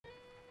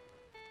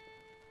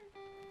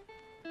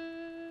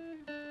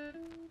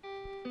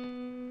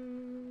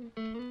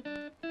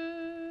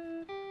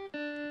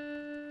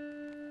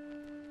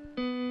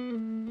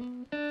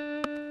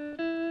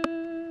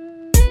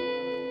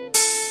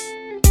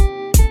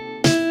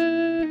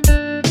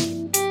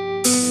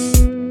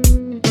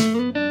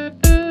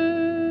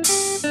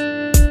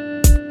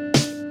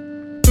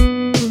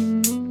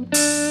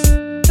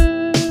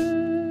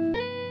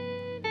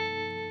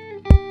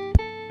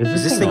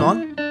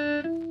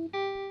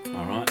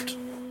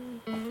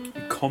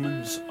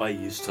Common's I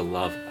Used to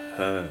Love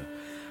Her.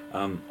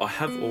 I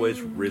have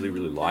always really,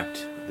 really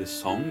liked this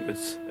song.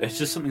 It's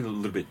just something a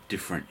little bit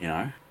different, you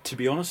know. To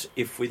be honest,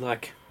 if we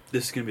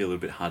this is going to be a little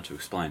bit hard to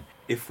explain.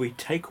 If we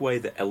take away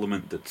the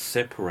element that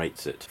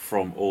separates it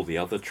from all the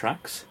other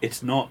tracks,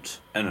 it's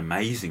not an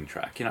amazing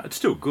track. You know, it's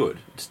still good.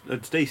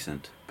 It's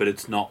decent, but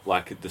it's not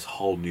like this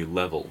whole new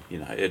level. You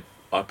know,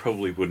 I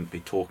probably wouldn't be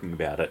talking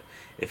about it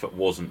if it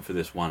wasn't for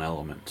this one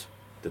element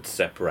that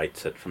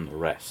separates it from the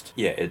rest.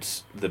 Yeah,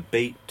 it's the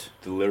beat,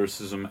 the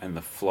lyricism, and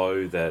the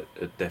flow that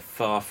they're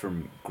far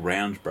from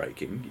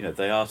groundbreaking. You know,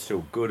 they are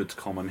still good. It's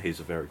Common. He's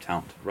a very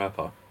talented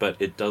rapper, but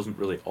it doesn't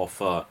really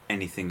offer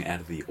anything out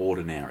of the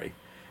ordinary,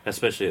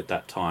 especially at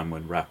that time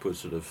when rap was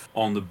sort of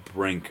on the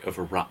brink of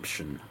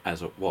eruption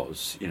as it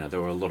was. You know, there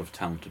were a lot of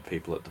talented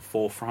people at the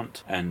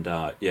forefront, and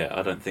I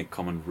don't think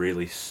Common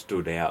really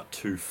stood out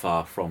too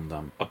far from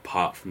them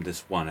apart from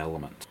this one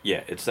element.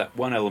 Yeah, it's that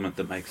one element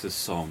that makes this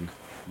song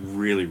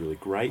really, really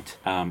great.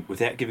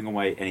 Without giving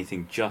away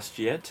anything just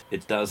yet,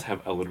 it does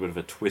have a little bit of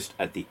a twist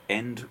at the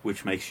end,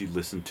 which makes you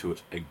listen to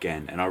it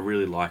again. And I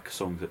really like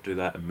songs that do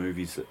that and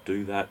movies that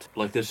do that.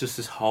 Like, there's just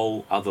this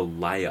whole other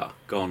layer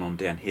going on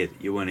down here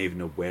that you weren't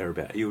even aware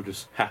about. You were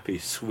just happy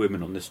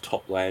swimming on this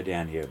top layer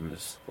down here, and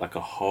there's like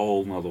a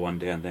whole nother one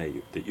down there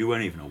that you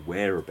weren't even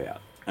aware about.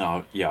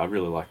 Oh, yeah, I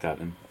really like that,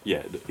 and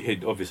yeah, he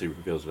obviously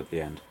reveals it at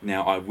the end.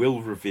 Now, I will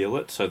reveal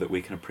it so that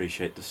we can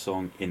appreciate the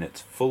song in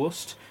its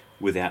fullest,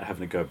 without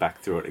having to go back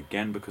through it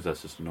again, because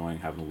that's just annoying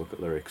having to look at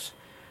lyrics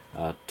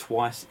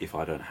twice if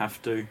I don't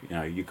have to. You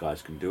know, you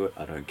guys can do it.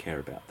 I don't care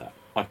about that.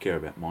 I care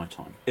about my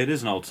time. It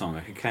is an old song.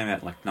 Like, it came out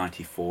in like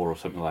 94 or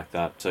something like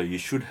that, so you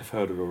should have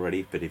heard it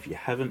already, but if you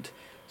haven't,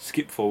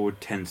 skip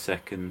forward 10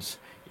 seconds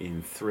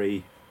in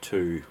 3,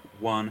 2,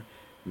 1...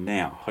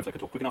 Now, hopefully I can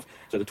talk quick enough.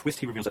 So the twist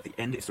he reveals at the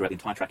end is throughout the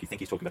entire track. You think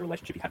he's talking about a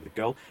relationship he had with a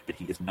girl, but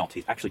he is not.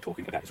 He's actually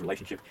talking about his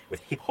relationship with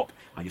hip-hop.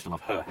 I used to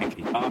love her,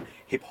 H-E-R.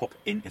 Hip-hop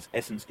in its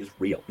essence is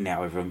real.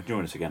 Now, everyone,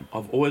 join us again.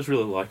 I've always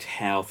really liked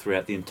how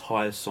throughout the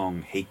entire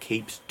song he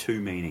keeps two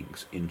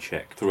meanings in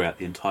check throughout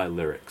the entire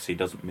lyrics. He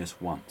doesn't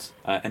miss once.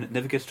 And it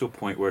never gets to a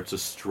point where it's a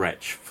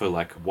stretch for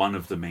like one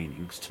of the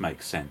meanings to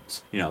make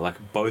sense. You know,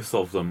 like both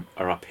of them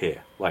are up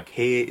here. Like,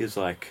 here is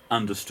like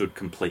understood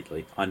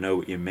completely. I know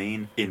what you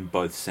mean in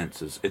both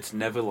senses. It's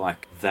never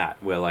like that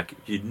where like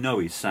you know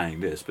he's saying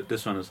this, but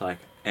this one is like,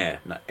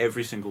 no,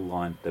 every single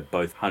line, they're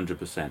both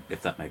 100%,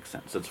 if that makes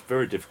sense. It's a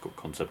very difficult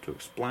concept to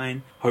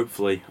explain.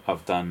 Hopefully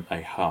I've done a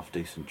half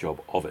decent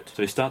job of it.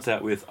 So he starts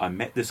out with, I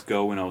met this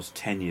girl when I was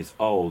 10 years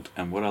old,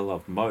 and what I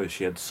loved most,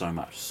 she had so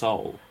much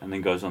soul. And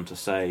then goes on to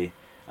say,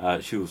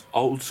 she was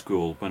old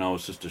school when I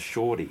was just a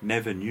shorty.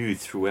 Never knew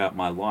throughout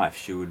my life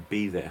she would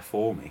be there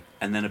for me.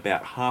 And then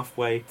about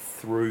halfway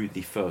through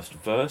the first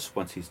verse,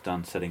 once he's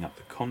done setting up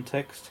the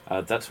context,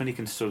 that's when he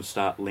can sort of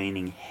start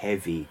leaning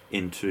heavy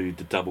into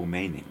the double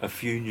meaning. A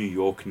few New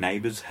York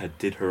neighbours had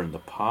did her in the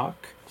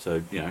park.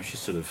 So, you know,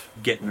 she's sort of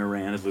getting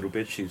around a little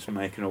bit. She's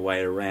making her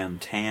way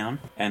around town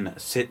and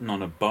sitting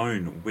on a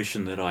bone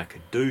wishing that I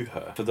could do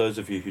her. For those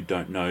of you who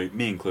don't know,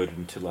 me included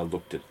until I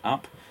looked it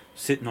up,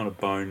 sitting on a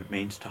bone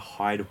means to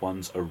hide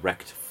one's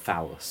erect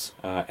phallus.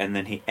 And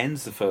then he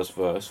ends the first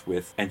verse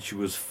with, and she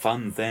was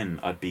fun then,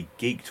 I'd be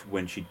geeked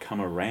when she'd come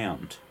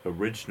around.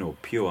 Original,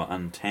 pure,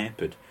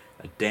 untampered.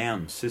 A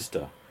down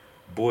sister.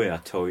 Boy, I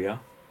tell ya,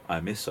 I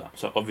miss her.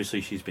 So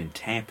obviously she's been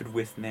tampered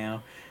with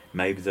now.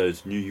 Maybe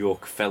those New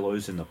York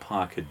fellows in the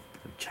park had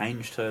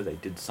changed her. They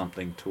did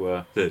something to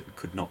her that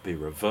could not be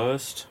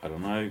reversed. I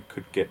don't know,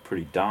 could get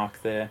pretty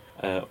dark there.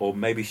 Or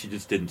maybe she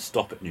just didn't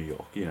stop at New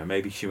York. You know,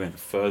 maybe she went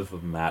further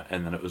than that,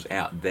 and then it was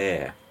out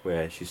there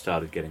where she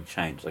started getting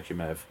changed. Like, she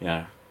may have, you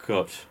know,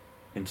 got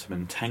in some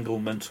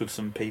entanglements with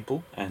some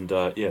people, and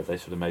they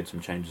sort of made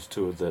some changes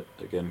to her that,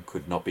 again,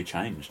 could not be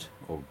changed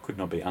or could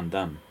not be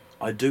undone.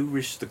 I do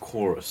wish the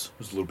chorus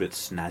was a little bit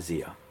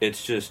snazzier.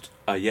 It's just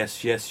a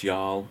yes, yes,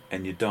 y'all,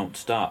 and you don't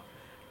stop.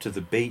 To the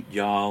beat,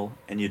 y'all,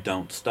 and you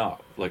don't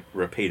stop. Like,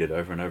 repeated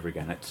over and over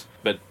again.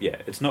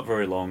 It's not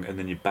very long, and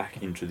then you're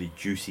back into the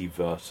juicy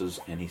verses,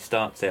 and he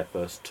starts out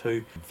verse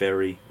 2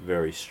 very,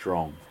 very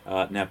strong.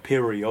 Now,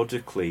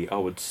 periodically, I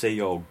would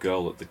see old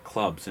girl at the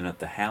clubs and at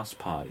the house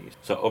parties.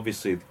 So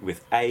obviously,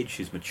 with age,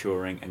 she's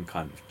maturing and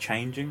kind of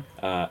changing,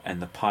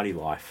 and the party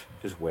life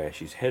is where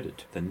she's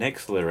headed. The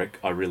next lyric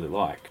I really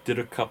like. Did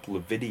a couple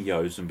of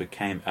videos and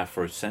became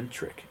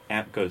Afrocentric.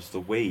 Out goes the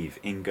weave,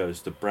 in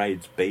goes the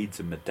braids, beads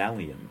and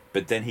medallion.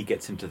 But then he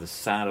gets into the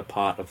sadder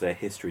part of their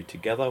history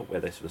together, where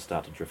they sort of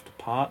start to drift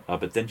apart.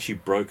 But then she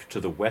broke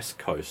to the West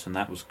Coast, and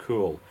that was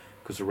cool,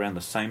 because around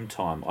the same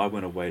time I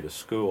went away to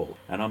school,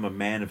 and I'm a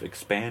man of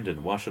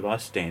expanding, why should I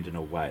stand in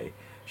a way?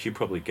 She'd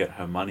probably get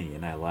her money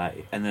in LA.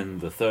 And then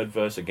the third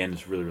verse, again,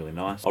 is really, really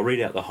nice. I'll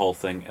read out the whole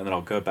thing, and then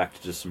I'll go back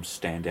to just some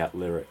standout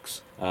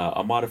lyrics.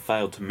 I might have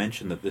failed to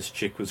mention that this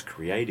chick was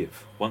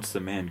creative. Once the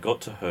man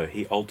got to her,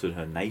 he altered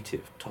her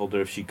native. Told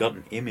her if she got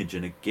an image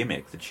and a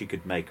gimmick that she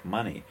could make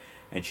money,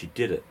 and she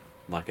did it,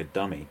 like a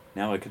dummy.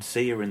 Now I could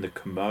see her in the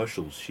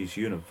commercials, she's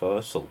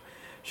universal.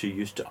 She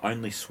used to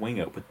only swing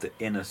it with the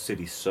inner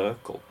city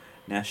circle.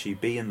 Now she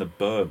be in the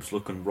burbs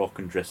looking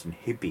rockin' dressin'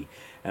 hippie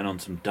and on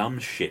some dumb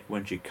shit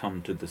when she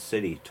come to the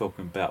city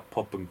talking about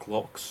poppin'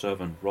 glocks,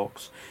 serving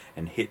rocks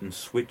and hitting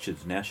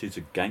switches. Now she's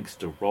a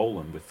gangster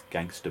rollin' with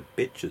gangster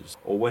bitches,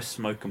 always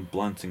smoking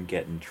blunts and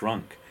getting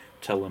drunk,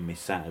 telling me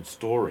sad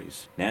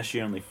stories. Now she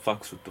only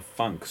fucks with the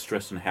funk,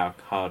 stressing how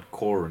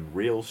hardcore and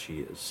real she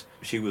is.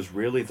 She was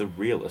really the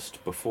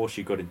realest before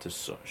she got into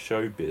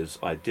showbiz.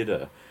 I did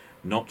her,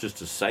 not just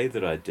to say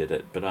that I did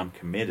it, but I'm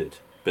committed.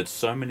 But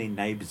so many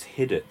neighbours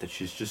hid it that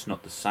she's just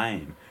not the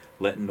same.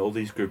 Letting all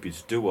these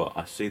groupies do her,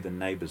 I see the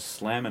neighbours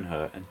slamming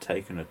her and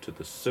taking her to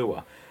the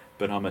sewer.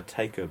 But I'ma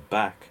take her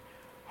back,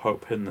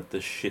 hoping that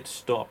this shit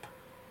stop.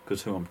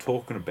 Cause who I'm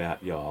talking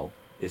about, y'all,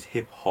 is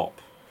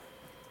hip-hop.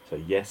 So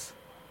yes,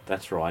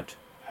 that's right,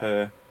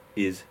 her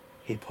is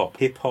hip-hop.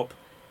 Hip-hop,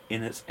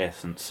 in its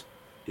essence,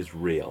 is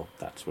real.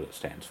 That's what it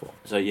stands for.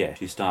 So yeah,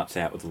 she starts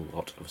out with a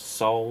lot of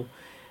soul,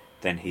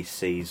 then he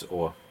sees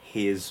or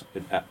hears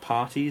it at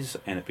parties,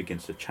 and it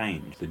begins to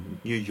change. The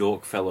New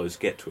York fellows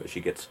get to it. She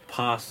gets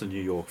past the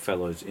New York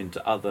fellows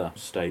into other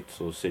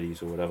states or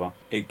cities or whatever.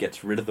 It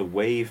gets rid of the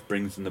weave,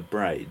 brings in the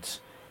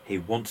braids. He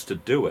wants to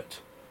do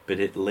it,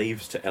 but it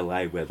leaves to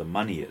LA where the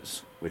money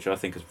is, which I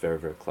think is very,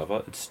 very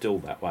clever. It's still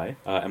that way.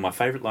 And my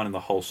favourite line in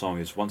the whole song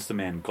is, once the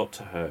man got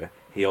to her,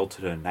 he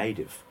altered her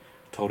native,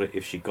 told her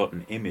if she got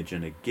an image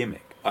and a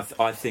gimmick.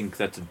 I think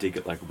that's a dig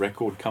at like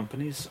record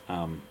companies.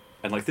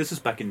 And like this is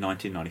back in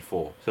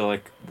 1994. So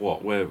like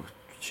what, we're,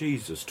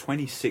 Jesus,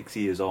 26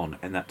 years on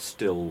and that's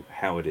still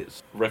how it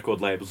is.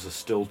 Record labels are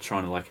still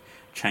trying to like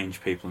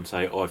change people and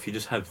say, oh, if you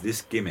just have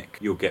this gimmick,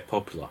 you'll get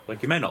popular.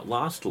 Like you may not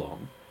last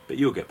long, but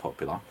you'll get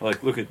popular.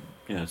 Like look at,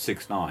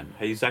 6ix9ine.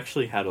 He's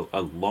actually had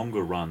a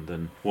longer run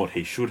than what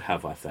he should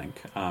have, I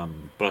think.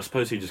 But I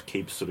suppose he just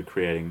keeps sort of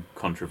creating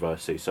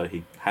controversy, so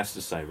he has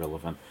to stay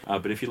relevant.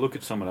 But if you look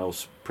at someone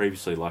else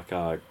previously, like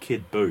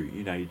Kid Buu,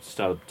 you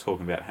started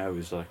talking about how he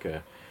was like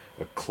a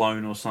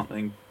clone or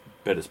something.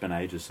 Bet it's been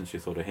ages since you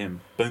thought of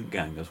him. Boonk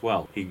Gang as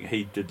well.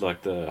 He did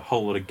like the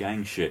whole lot of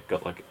gang shit,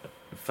 got like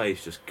a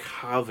face just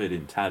covered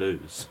in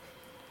tattoos.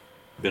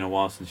 Been a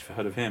while since you've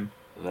heard of him.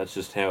 That's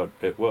just how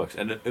it works.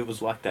 And it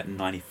was like that in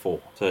 94.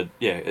 So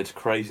yeah, it's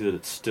crazy that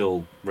it's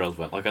still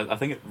relevant. Like I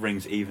think it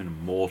rings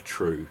even more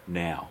true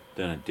now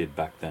than it did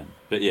back then.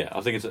 But yeah,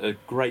 I think it's a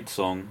great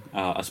song.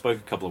 I spoke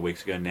a couple of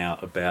weeks ago now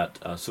about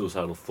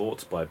Suicidal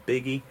Thoughts by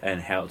Biggie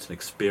and how it's an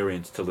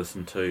experience to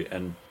listen to.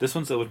 And this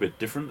one's a little bit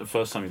different. The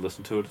first time you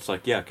listen to it, it's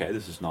like, yeah, okay,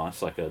 this is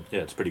nice. Like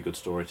it's pretty good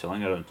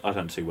storytelling. I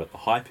don't see what the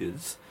hype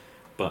is,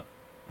 but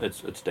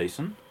it's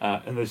decent.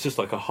 And there's just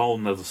like a whole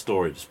nother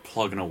story just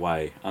plugging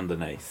away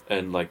underneath.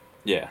 And like,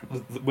 yeah,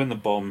 when the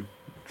bomb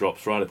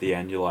drops right at the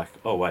end, you're like,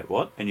 oh wait,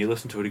 what? And you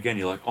listen to it again,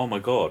 you're like, oh my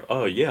god,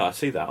 oh yeah, I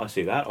see that, I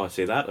see that, I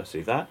see that, I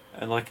see that.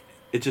 And like,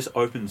 it just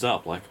opens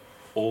up like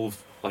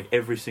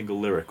every single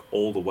lyric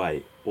all the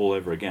way, all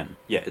over again.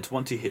 Yeah, it's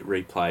once you hit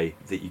replay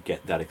that you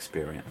get that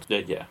experience.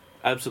 Yeah.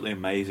 Absolutely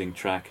amazing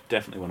track.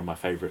 Definitely one of my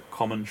favourite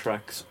Common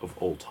tracks of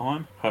all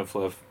time.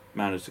 Hopefully I've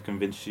managed to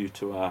convince you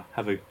to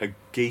have a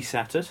geese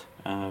at it.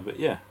 But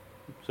yeah,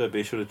 so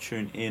be sure to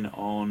tune in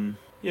on,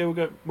 we'll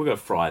go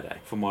Friday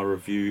for my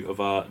review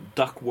of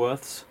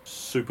Duckworth's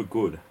Super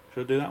Good.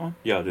 Should I do that one?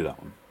 Yeah, I'll do that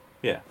one.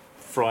 Yeah,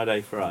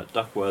 Friday for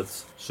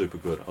Duckworth's Super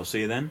Good. I'll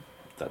see you then.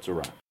 That's a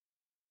wrap.